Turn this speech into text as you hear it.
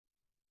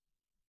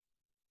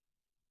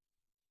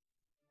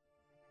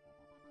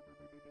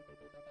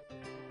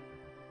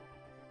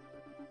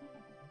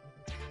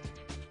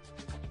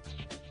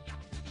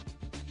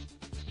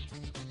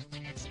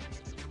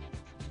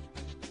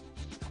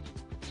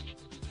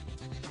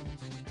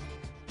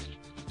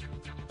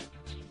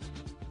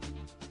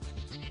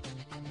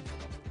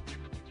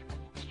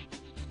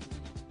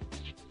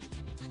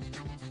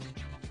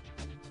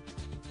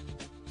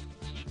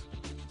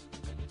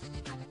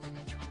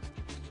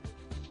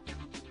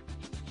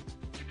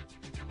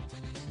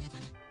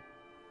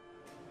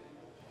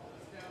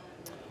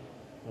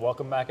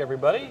Welcome back,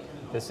 everybody.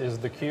 This is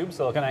theCUBE,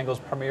 SiliconANGLE's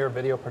premier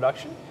video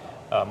production.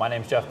 My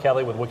name's Jeff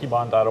Kelly with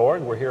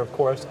wikibon.org. We're here, of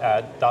course,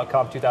 at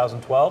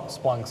 .conf2012,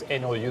 Splunk's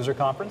annual user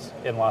conference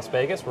in Las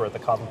Vegas. We're at the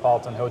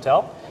Cosmopolitan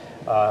Hotel.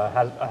 I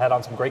had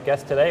on some great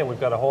guests today, and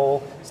we've got a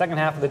whole second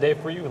half of the day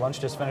for you.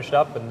 Lunch just finished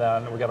up,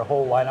 and we've got a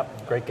whole lineup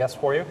of great guests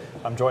for you.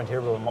 I'm joined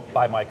here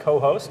by my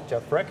co-host,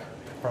 Jeff Frick,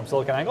 from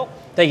SiliconANGLE.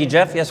 Thank you,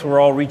 Jeff. Yes, we're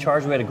all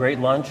recharged. We had a great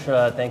lunch.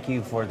 Thank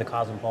you for the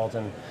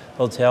Cosmopolitan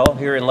Hotel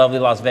here in lovely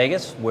Las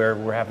Vegas, where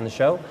we're having the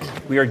show.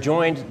 We are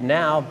joined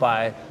now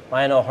by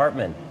Lionel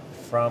Hartmann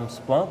from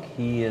Splunk.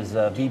 He is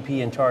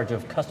VP in charge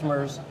of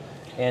customers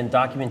and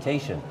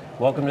documentation.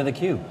 Welcome to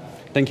theCUBE.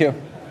 Thank you.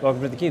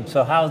 Welcome to theCUBE.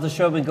 So how's the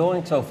show been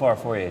going so far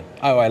for you?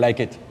 Oh, I like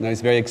it. No,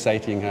 it's very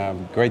exciting.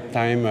 Great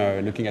time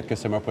looking at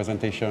customer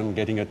presentation,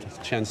 getting a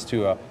chance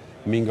to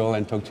mingle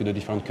and talk to the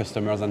different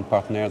customers and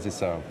partners.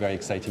 It's a very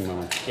exciting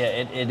moment. Yeah,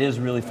 it is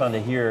really fun to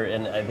hear,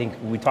 and I think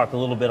we talked a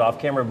little bit off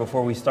camera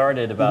before we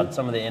started about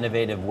some of the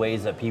innovative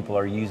ways that people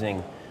are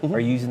using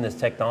this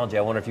technology.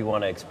 I wonder if you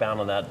want to expound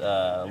on that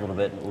a little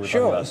bit.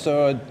 Sure.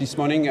 So this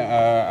morning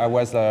I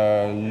was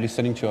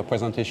listening to a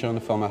presentation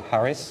from a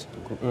Harris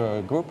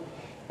group,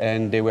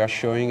 and they were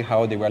showing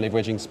how they were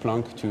leveraging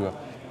Splunk to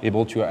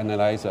able to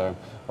analyze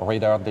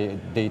radar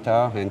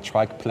data and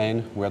track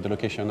plane, where the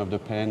location of the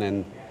plane,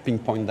 and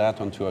pinpoint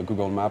that onto a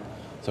Google map.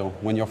 So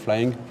when you're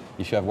flying,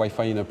 if you have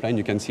Wi-Fi in a plane,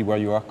 you can see where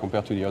you are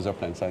compared to the other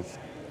planes. So it's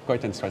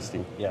quite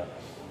interesting. Yeah.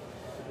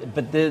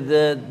 But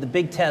the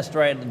big test,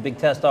 right? The big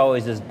test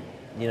always is,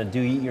 do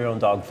you eat your own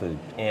dog food?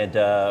 And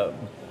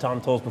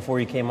Tom told us before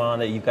you came on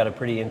that you've got a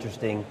pretty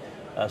interesting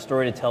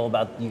story to tell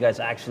about you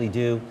guys actually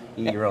do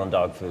eat your own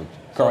dog food.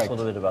 Tell us a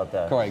little bit about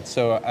that. Correct.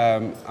 So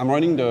I'm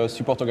running the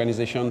support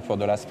organization for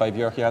the last 5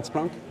 years here at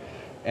Splunk.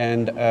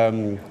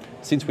 And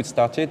since we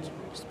started,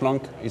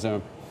 Splunk is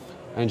an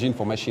engine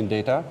for machine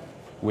data.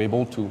 We're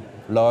able to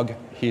log,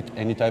 hit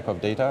any type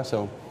of data.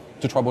 So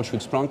to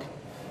troubleshoot Splunk,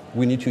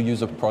 we need to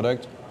use a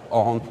product,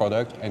 our own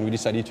product, and we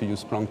decided to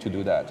use Splunk to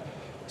do that.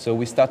 So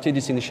we started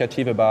this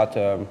initiative about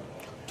 2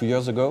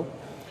 years ago,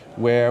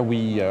 where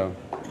we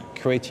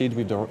created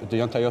with the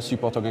entire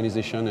support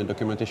organization and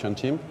documentation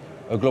team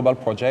a global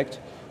project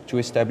to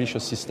establish a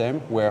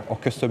system where our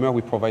customer,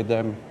 we provide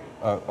them,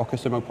 our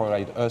customer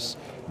provide us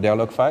their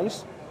log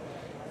files,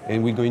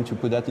 and we're going to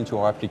put that into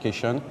our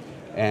application,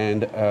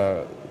 and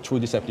through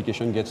this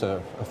application gets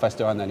a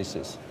faster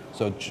analysis.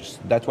 So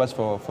that was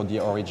for the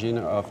origin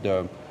of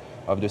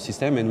the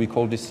system, and we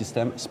call this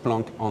system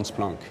Splunk on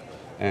Splunk.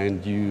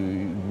 And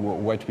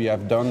what we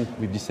have done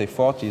with this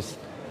effort is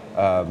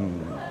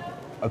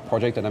a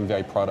project that I'm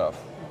very proud of.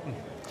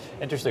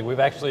 Interesting. We've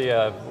actually,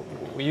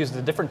 we used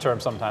a different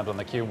term sometimes on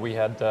theCUBE. We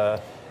had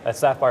at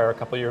Sapphire a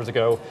couple of years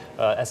ago,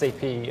 SAP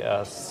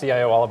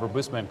CIO Oliver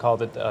Boostman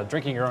called it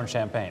drinking your own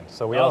champagne.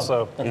 So we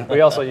also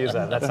use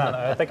that.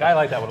 I think I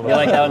like that one a little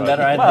bit. You like that one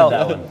better? I did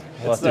that one.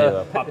 We'll have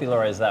to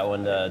popularize that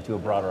one to a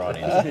broader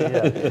audience.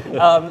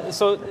 Yeah.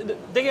 So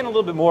dig in a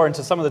little bit more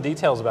into some of the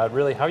details about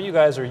really how you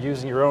guys are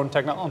using your own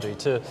technology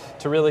to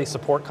really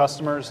support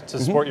customers, to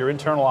support your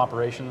internal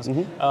operations.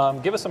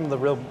 Give us some of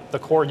the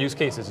core use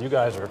cases you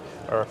guys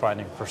are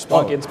finding for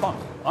Splunk in Splunk.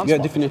 Yeah,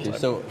 definitely.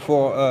 So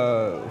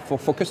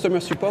for customer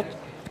support,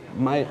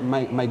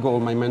 my goal,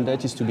 my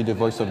mandate is to be the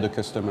voice of the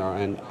customer,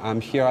 and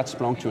I'm here at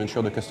Splunk to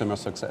ensure the customer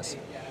success.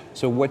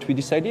 So what we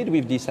decided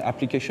with this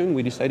application,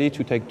 we decided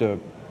to take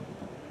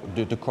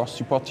the core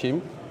support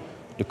team,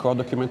 the core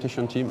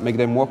documentation team, make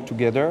them work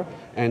together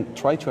and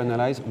try to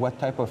analyze what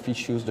type of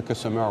issues the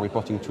customer are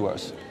reporting to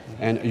us,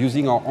 and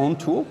using our own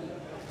tool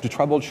to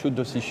troubleshoot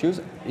those issues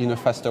in a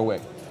faster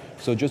way.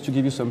 So just to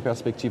give you some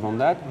perspective on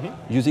that,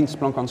 using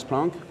Splunk on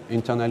Splunk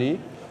internally,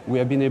 we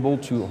have been able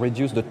to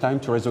reduce the time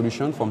to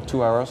resolution from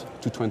 2 hours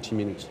to 20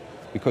 minutes.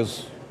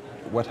 Because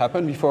what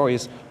happened before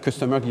is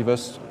customer give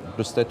us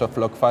the state of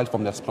log file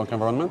from their Splunk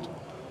environment.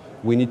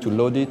 We need to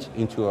load it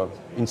into an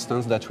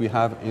instance that we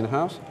have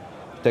in-house,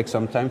 take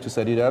some time to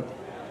set it up,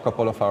 a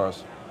couple of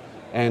hours.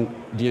 And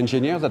the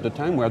engineers at the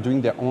time were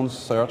doing their own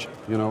search,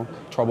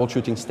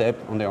 troubleshooting step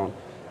on their own.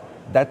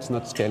 That's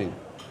not scaling.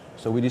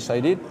 So we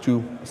decided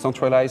to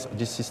centralize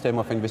this system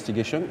of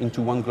investigation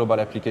into one global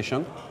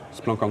application,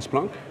 Splunk on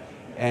Splunk.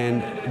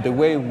 And the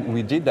way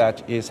we did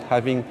that is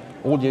having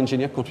all the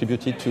engineers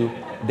contributed to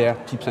their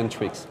tips and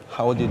tricks.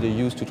 How did they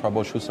use to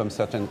troubleshoot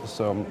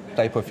some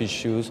type of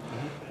issues,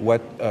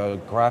 what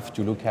graph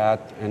to look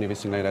at, and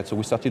everything like that. So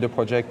we started a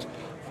project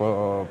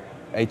for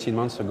 18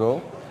 months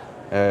ago.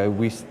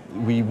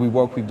 We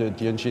work with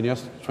the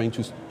engineers trying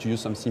to use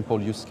some simple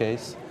use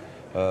case.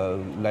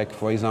 Like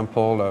for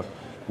example,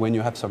 when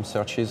you have some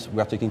searches,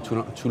 we are taking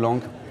too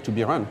long to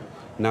be run.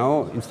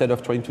 Now, instead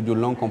of trying to do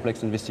long,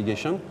 complex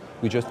investigation,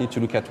 we just need to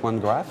look at one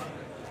graph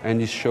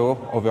and it show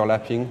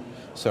overlapping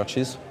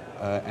searches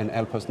and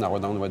help us narrow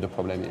down where the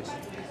problem is.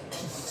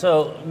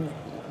 So,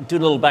 do a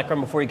little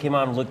background before you came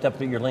on and looked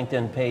up at your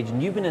LinkedIn page,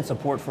 and you've been in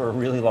support for a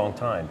really long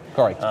time.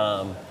 Correct.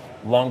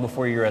 Long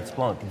before you're at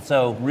Splunk. And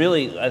so,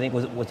 really, I think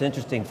what's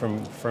interesting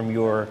from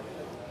your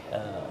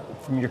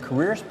from your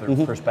career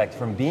perspective,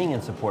 from being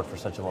in support for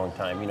such a long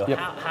time, you know,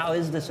 how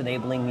is this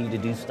enabling you to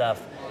do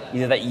stuff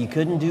either that you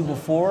couldn't do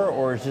before,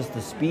 or is just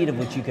the speed of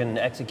which you can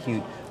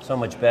execute so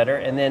much better?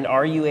 And then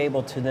are you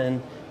able to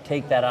then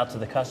take that out to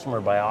the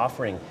customer by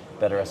offering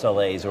better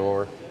SLAs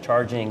or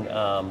charging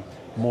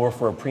more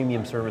for a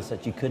premium service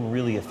that you couldn't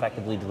really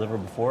effectively deliver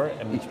before?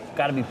 I mean, it's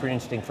got to be pretty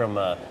interesting from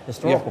a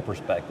historical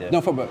perspective.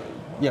 No,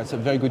 yeah, it's a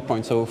very good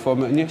point. So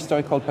from an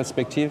historical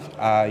perspective,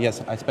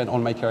 yes, I spent all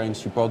my career in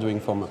support doing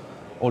from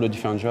all the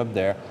different jobs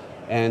there.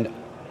 And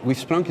with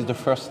Splunk, it's the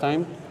first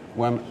time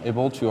where I'm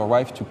able to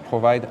arrive to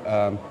provide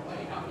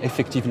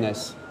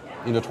effectiveness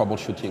in the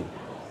troubleshooting.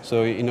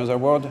 So in other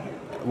words,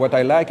 what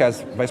I like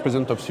as Vice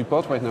President of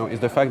Support right now is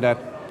the fact that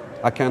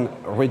I can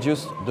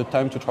reduce the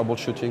time to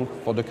troubleshooting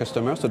for the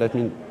customer. So that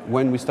means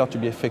when we start to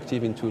be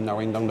effective into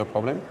narrowing down the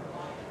problem.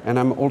 And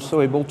I'm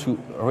also able to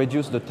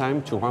reduce the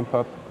time to ramp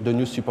up the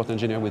new support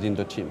engineer within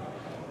the team.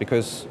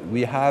 Because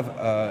we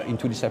have,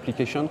 into this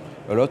application,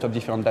 a lot of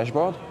different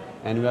dashboards.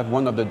 And we have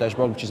one of the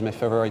dashboards, which is my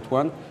favorite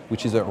one,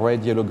 which is a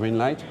red, yellow, green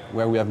light,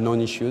 where we have known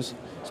issues.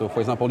 So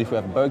for example, if we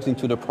have bugs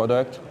into the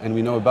product and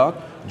we know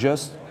about,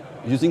 just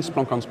using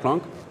Splunk on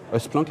Splunk, a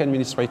Splunk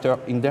administrator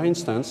in their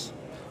instance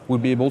will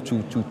be able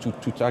to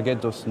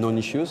target those known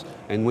issues.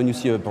 And when you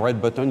see a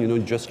red button, you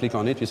just click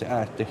on it, you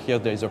say, here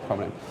there is a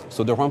problem.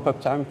 So the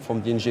ramp-up time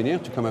from the engineer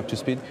to come up to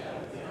speed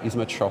is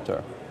much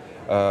shorter.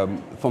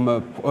 From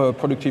a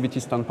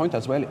productivity standpoint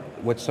as well,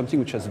 what's something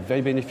which is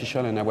very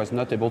beneficial and I was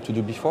not able to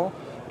do before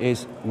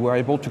is we're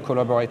able to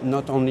collaborate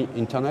not only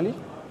internally,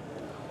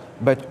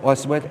 but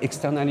as well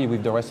externally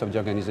with the rest of the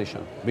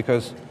organization.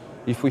 Because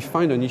if we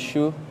find an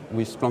issue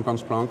with Splunk on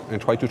Splunk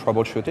and try to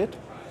troubleshoot it,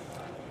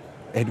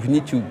 and we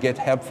need to get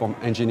help from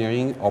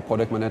engineering or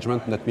product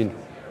management, that means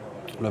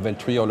level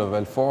 3 or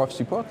level 4 of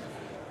support.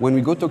 When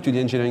we go talk to the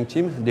engineering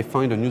team, they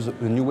find a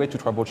new way to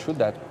troubleshoot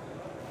that.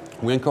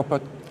 We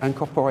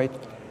incorporate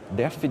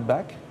their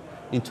feedback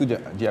into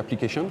the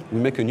application. We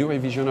make a new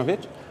revision of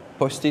it,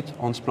 post it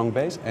on Splunk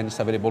base, and it's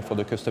available for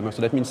the customer.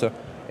 So that means an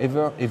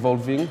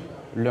ever-evolving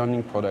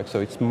learning product.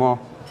 So it's more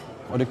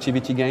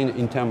productivity gain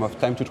in terms of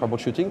time to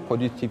troubleshooting,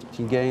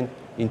 productivity gain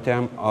in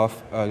terms of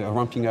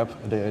ramping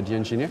up the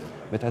engineer,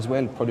 but as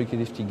well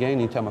productivity gain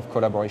in terms of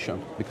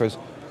collaboration, because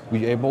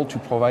we're able to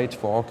provide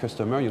for our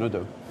customer,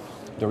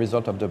 the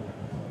result of the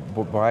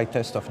bright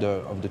test of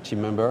the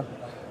team member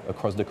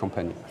across the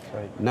company.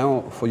 Right.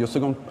 Now, for your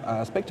second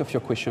aspect of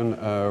your question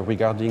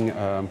regarding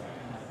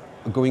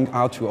going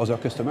out to other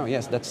customers,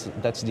 yes,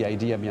 that's the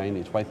idea behind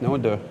it. Right now,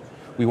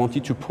 we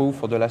wanted to prove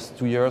for the last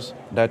 2 years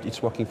that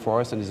it's working for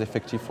us and is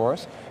effective for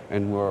us,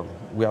 and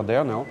we are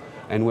there now,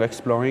 and we're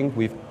exploring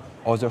with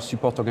other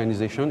support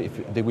organizations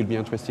if they will be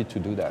interested to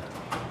do that.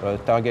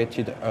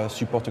 Targeted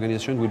support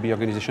organization will be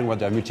organization where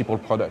there are multiple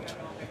products.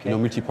 Okay.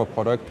 Multiple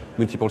product,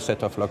 multiple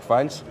set of log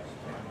files.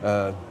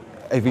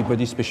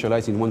 Everybody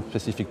specialized in one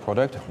specific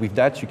product. With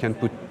that, you can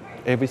put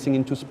everything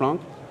into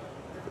Splunk,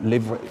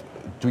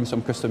 doing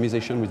some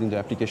customization within the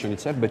application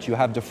itself, but you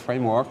have the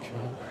framework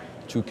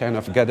to kind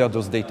of gather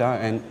those data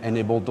and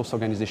enable those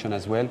organizations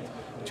as well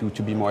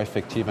to be more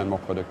effective and more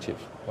productive.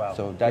 Wow.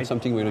 So that's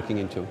something we're looking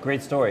into.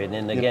 Great story. And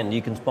then again,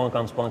 you can Splunk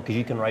on Splunk because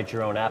you can write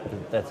your own app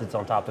that sits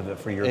on top of it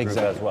for your group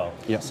as well.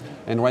 Yes.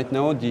 And right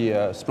now, the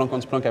Splunk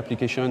on Splunk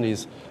application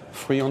is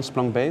free on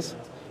Splunk base.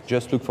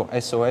 Just look for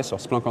SOS or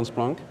Splunk on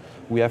Splunk.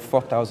 We have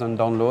 4,000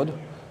 downloads.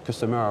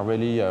 Customers are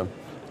really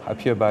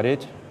happy about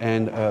it.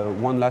 And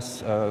one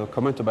last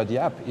comment about the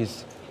app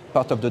is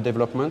part of the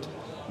development.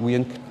 We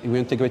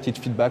integrated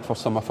feedback for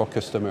some of our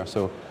customers.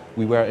 So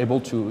we were able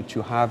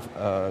to have,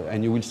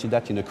 and you will see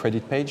that in the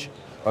credit page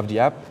of the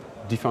app,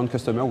 different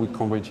customers we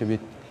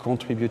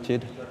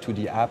contributed to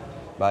the app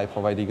by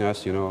providing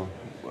us,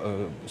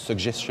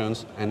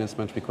 suggestions,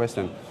 enhancement requests,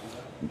 and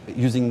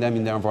using them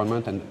in their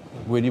environment. And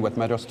really what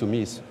matters to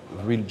me is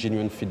real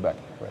genuine feedback.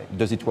 Right.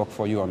 Does it work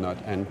for you or not?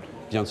 And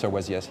the answer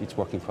was yes, it's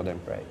working for them.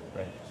 Right.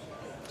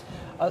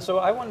 So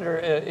I wonder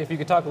if you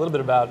could talk a little bit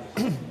about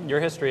your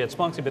history at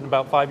Splunk. You've been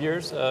about 5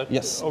 years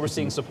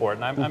overseeing support.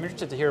 And I'm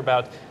interested to hear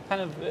about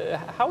kind of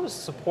how has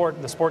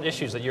the support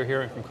issues that you're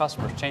hearing from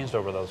customers changed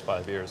over those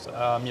 5 years?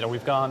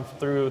 We've gone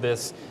through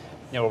this,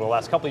 over the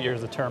last couple of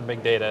years, the term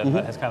big data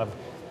has kind of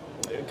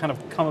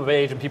come of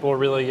age, and people are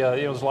really,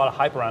 there's a lot of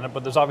hype around it,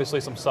 but there's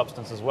obviously some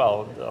substance as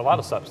well, a lot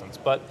of substance.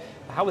 But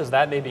how has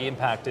that maybe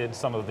impacted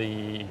some of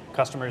the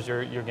customers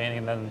you're gaining,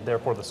 and then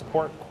therefore the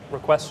support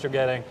requests you're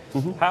getting?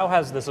 How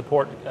has the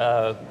support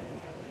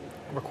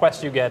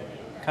requests you get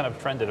kind of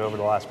trended over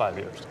the last 5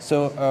 years?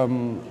 So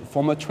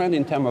from a trend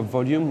in terms of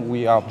volume,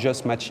 we are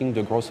just matching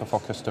the growth of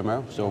our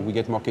customer. So we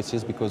get more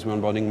cases because we're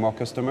onboarding more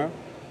customer.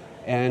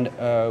 And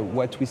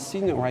what we're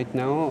seeing right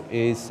now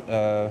is,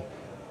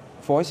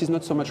 for us, it's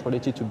not so much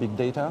related to big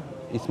data,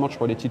 it's much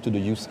related to the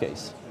use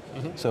case.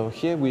 So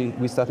here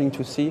we're starting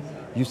to see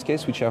use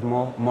cases which are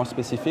more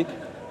specific,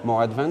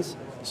 more advanced.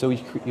 So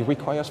it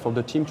requires for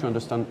the team to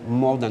understand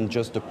more than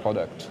just the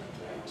product.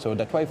 So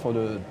that's why for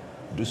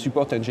the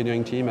support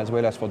engineering team as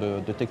well as for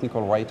the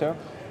technical writer,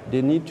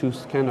 they need to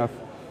kind of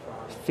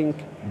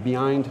think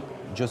behind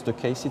just the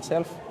case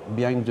itself,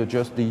 behind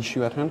just the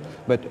issue at hand,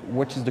 but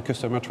what is the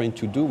customer trying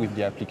to do with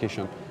the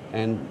application.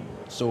 And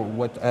so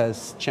what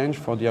has changed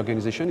for the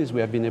organization is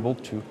we have been able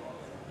to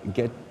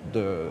get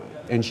the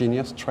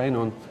engineers trained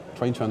on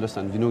trying to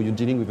understand. You know, you're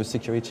dealing with a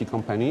security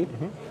company,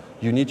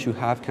 you need to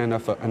have kind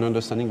of an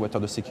understanding what are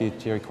the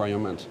security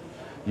requirements.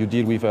 You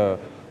deal with a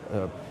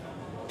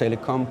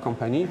telecom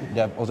company,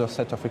 they have other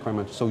set of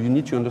requirements. So you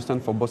need to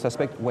understand for both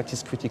aspects what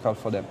is critical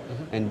for them.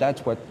 And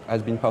that's what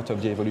has been part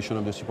of the evolution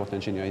of the support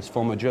engineer. It's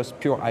from a just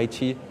pure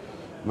IT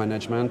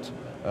management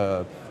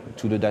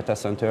to the data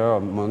center,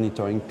 or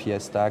monitoring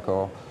PS stack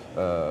or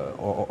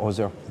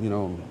other, you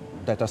know,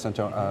 data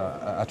center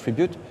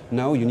attribute.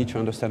 Now you need to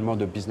understand more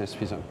the business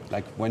reason.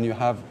 Like when you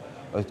have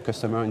a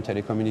customer in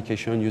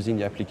telecommunication using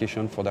the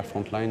application for their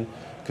frontline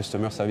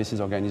customer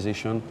services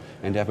organization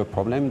and they have a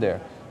problem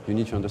there, you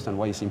need to understand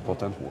why it's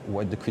important,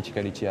 what the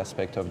criticality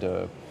aspect of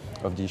the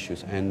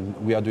issues. And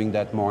we are doing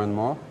that more and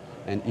more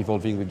and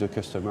evolving with the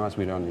customer as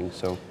we're learning.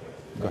 So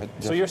go ahead.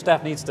 So your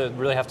staff needs to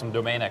really have some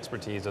domain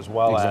expertise as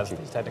well as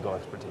technical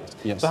expertise.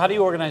 Yes. So how do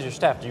you organize your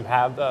staff? Do you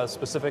have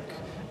specific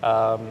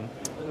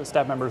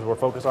staff members who are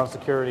focused on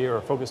security or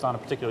focused on a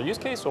particular use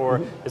case,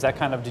 or is that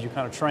kind of, did you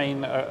kind of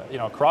train you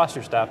know, across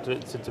your staff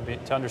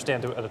to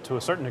understand to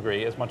a certain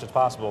degree as much as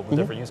possible the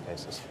different use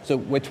cases? So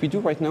what we do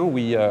right now,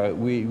 we are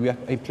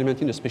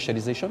implementing a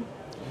specialization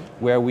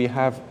where we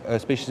have a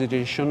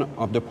specialization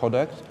of the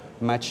product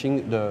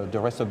matching the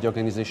rest of the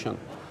organization.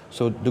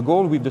 So the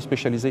goal with the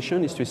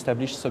specialization is to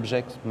establish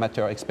subject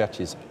matter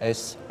expertise,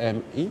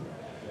 SME,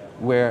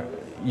 where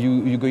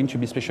you're going to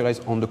be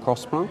specialized on the core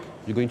Splunk,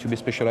 you're going to be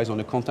specialized on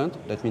the content,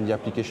 that means the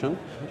application,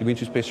 you're going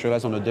to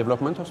specialize on the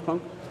development of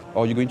Splunk,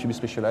 or you're going to be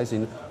specialized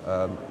in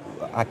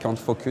account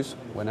focus.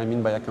 What I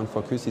mean by account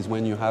focus is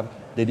when you have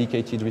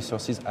dedicated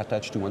resources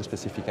attached to one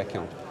specific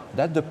account.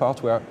 That's the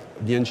part where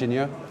the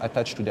engineer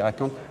attached to their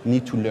account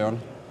need to learn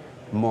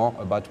more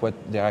about what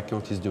their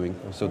account is doing.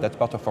 So that's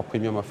part of our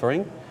premium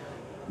offering.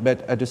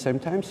 But at the same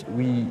time,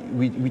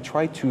 we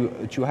try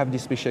to have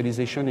this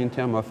specialization in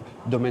terms of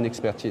domain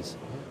expertise.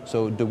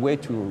 So the way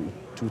to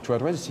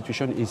address the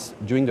situation is,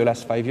 during the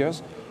last 5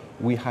 years,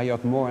 we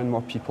hired more and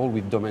more people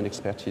with domain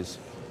expertise.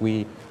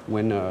 We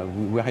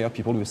hire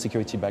people with a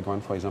security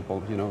background, for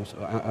example, you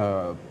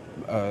know,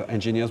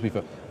 engineers with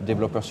a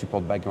developer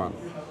support background.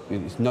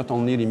 It's not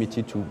only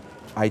limited to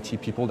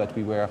IT people that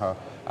we were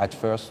at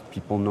first,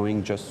 people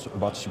knowing just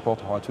about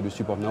support or how to do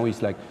support. Now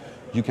it's like,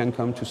 you can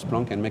come to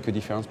Splunk and make a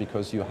difference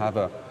because you have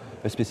a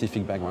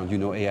specific background. You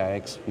know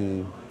AIX,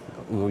 you're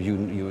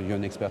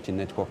an expert in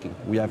networking.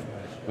 We have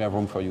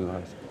room for you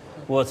guys.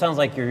 Well, it sounds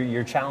like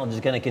your challenge is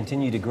going to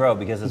continue to grow,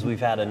 because as we've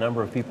had a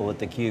number of people at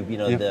theCUBE, you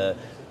know,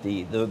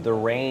 the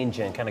range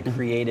and kind of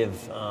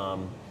creative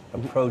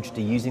approach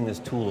to using this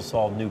tool to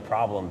solve new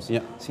problems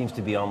seems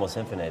to be almost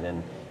infinite.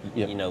 And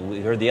you know,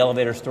 we heard the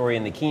elevator story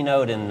in the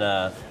keynote, and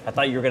I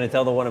thought you were going to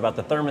tell the one about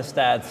the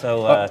thermostat.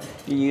 So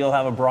you'll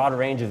have a broad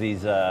range of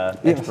these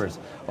experts.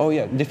 Oh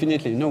yeah,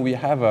 definitely. No, we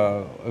have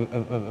a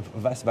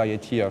vast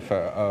variety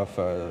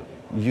of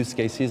use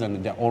cases,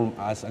 and they're all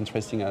as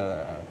interesting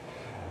I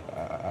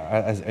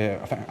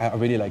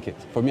really like it.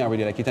 For me, I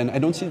really like it, and I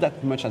don't see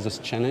that much as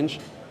a challenge,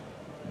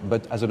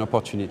 but as an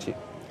opportunity,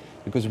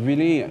 because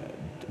really,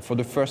 for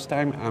the first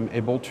time, I'm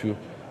able to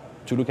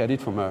look at it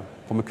from a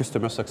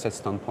customer success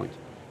standpoint.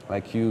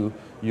 Like you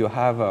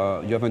have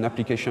an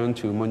application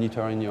to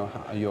monitor in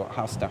your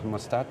house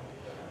thermostat.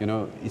 You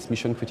know, it's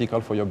mission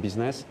critical for your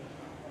business.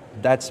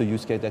 That's a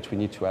use case that we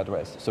need to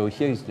address. So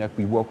here is that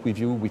we work with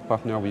you, we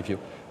partner with you,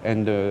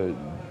 and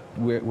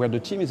where the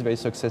team is very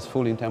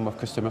successful in terms of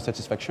customer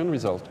satisfaction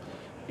result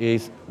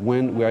is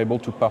when we're able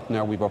to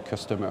partner with our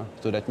customer.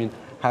 So that means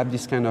have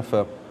this kind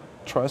of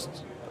trust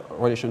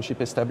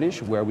relationship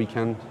established where we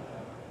can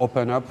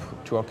open up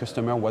to our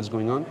customer what's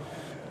going on,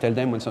 tell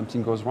them when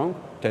something goes wrong,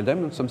 tell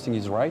them when something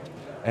is right,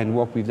 and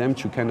work with them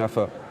to kind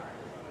of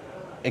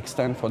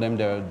extend for them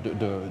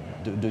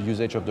the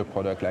usage of the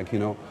product. Like, you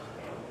know,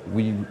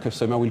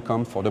 customer will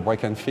come for the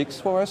break and fix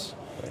for us,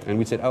 and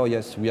we said, oh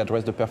yes, we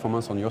address the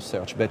performance on your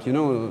search, but you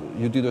know,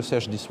 you do the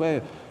search this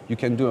way, you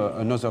can do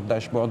another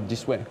dashboard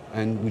this way,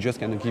 and we just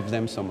kind of give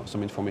them some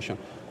information.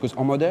 Because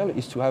our model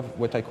is to have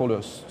what I call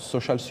a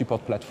social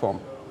support platform.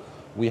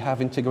 We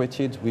have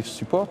integrated with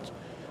support,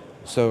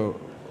 so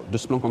the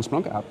Splunk on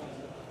Splunk app,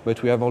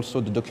 but we have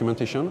also the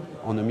documentation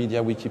on the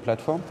MediaWiki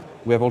platform.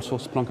 We have also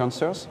Splunk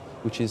Answers,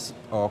 which is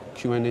our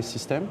Q&A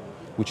system,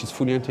 which is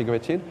fully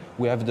integrated.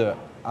 We have the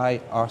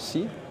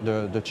IRC,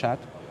 the chat,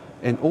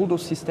 and all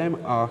those systems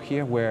are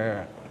here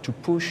where to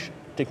push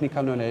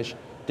technical knowledge,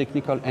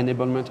 technical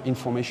enablement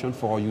information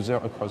for our user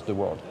across the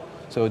world.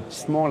 So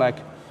it's more like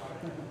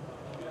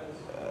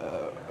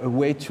a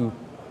way to,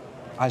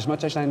 as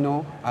much as I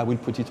know, I will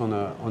put it on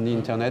the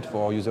internet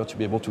for our user to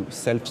be able to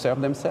self-serve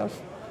themselves,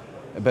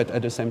 but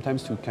at the same time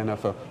to kind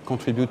of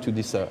contribute to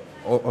this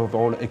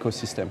overall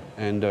ecosystem.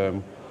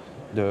 And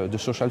the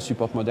social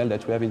support model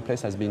that we have in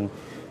place has been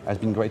has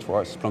been great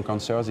for us. Splunk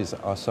Answers is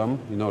awesome.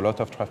 You know, a lot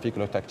of traffic, a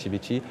lot of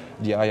activity.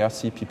 The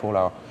IRC people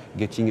are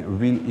getting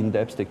real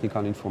in-depth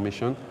technical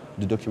information.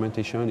 The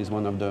documentation is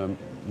one of the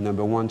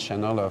 #1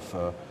 channel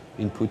of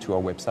input to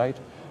our website.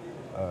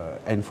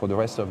 And for the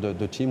rest of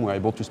the team, we're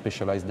able to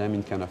specialize them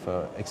in kind of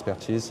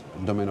expertise,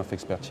 domain of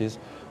expertise,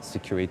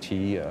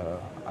 security,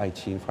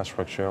 IT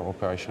infrastructure,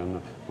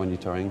 operation,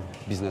 monitoring,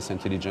 business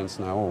intelligence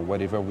now, or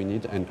whatever we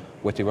need, and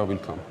whatever will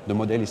come. The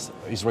model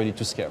is ready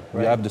to scale.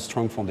 Right. We have the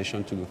strong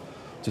foundation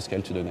to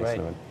scale to the next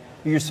level.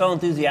 You're so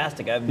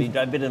enthusiastic. I've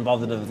been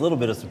involved in a little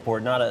bit of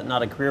support, not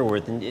a career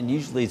worth, and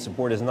usually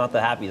support is not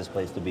the happiest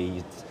place to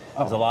be.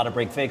 There's a lot of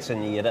break fix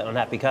and you get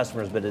unhappy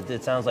customers, but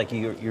it sounds like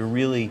you're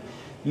really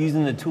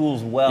using the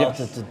tools well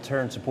to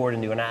turn support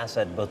into an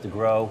asset, both to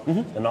grow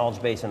the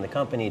knowledge base in the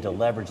company, to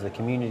leverage the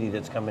community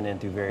that's coming in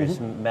through various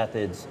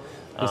methods,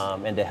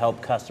 and to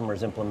help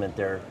customers implement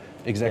their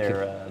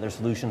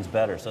solutions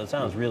better. So it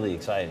sounds really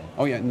exciting.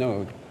 Oh yeah,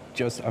 no.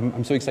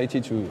 I'm so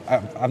excited to.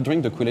 I've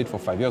drank the Kool-Aid for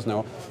 5 years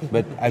now,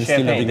 but I'm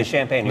still loving the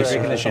champagne. You're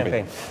drinking the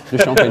champagne. The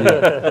champagne.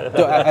 Yeah.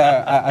 So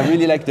I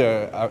really like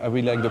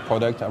the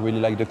product. I really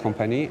like the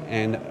company,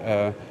 and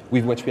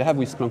with what we have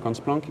with Splunk on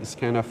Splunk, it's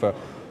kind of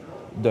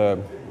the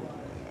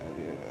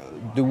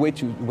way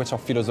to what our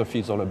philosophy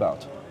is all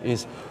about.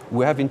 Is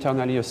we have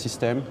internally a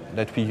system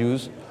that we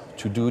use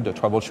to do the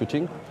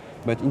troubleshooting,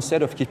 but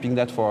instead of keeping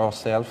that for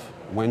ourselves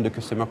when the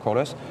customer calls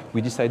us,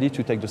 we decided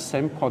to take the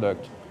same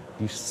product,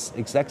 with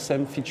exact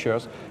same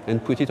features,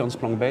 and put it on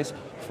Splunk base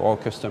for our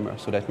customer.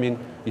 So that means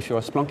if you're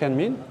a Splunk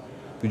admin,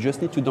 you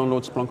just need to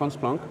download Splunk on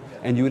Splunk,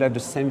 and you will have the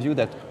same view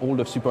that all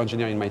the super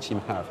engineers in my team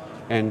have.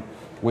 And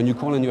when you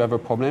call and you have a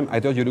problem,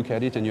 either you look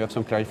at it and you have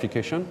some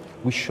clarification,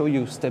 we show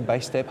you step by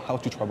step how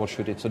to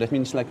troubleshoot it. So that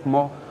means it's like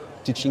more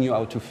teaching you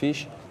how to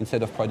fish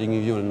instead of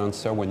providing you an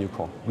answer when you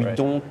call. We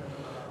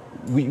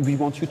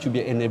want you to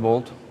be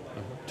enabled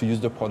to use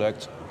the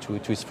product to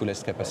its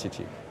fullest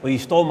capacity. Well, you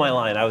stole my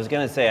line. I was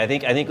going to say, I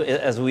think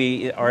as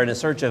we are in a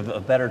search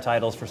of better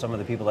titles for some of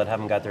the people that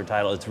haven't got their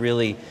title, it's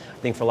really, I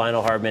think for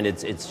Lionel Hartmann,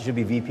 it should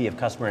be VP of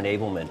Customer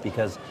Enablement,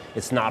 because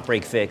it's not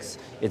break fix,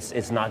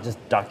 it's not just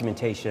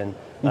documentation.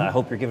 I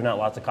hope you're giving out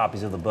lots of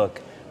copies of the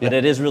book, but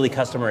it is really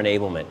customer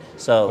enablement.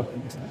 So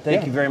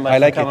thank you very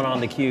much for coming on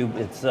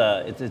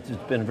theCUBE. It's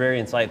been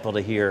very insightful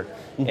to hear,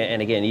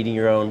 and again, eating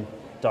your own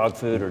dog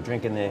food or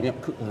drinking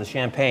the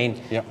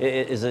champagne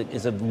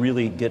is a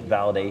really good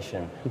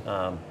validation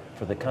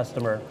for the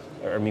customer,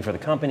 for the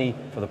company,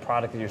 for the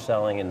product that you're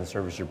selling and the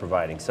service you're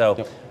providing.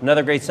 So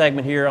another great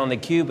segment here on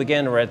theCUBE.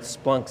 Again, we're at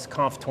Splunk's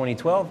Conf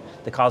 2012,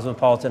 the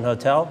Cosmopolitan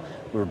Hotel.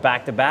 We're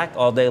back to back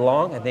all day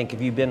long. I think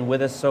if you've been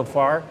with us so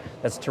far,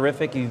 that's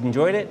terrific. You've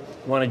enjoyed it.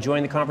 You want to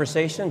join the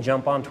conversation,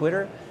 jump on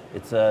Twitter.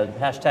 It's a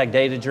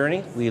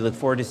 #DataJourney. We look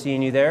forward to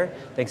seeing you there.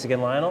 Thanks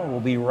again, Lionel. We'll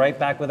be right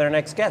back with our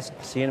next guest.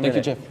 See you in a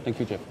minute. Thank you, Jeff. Thank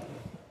you, Jeff.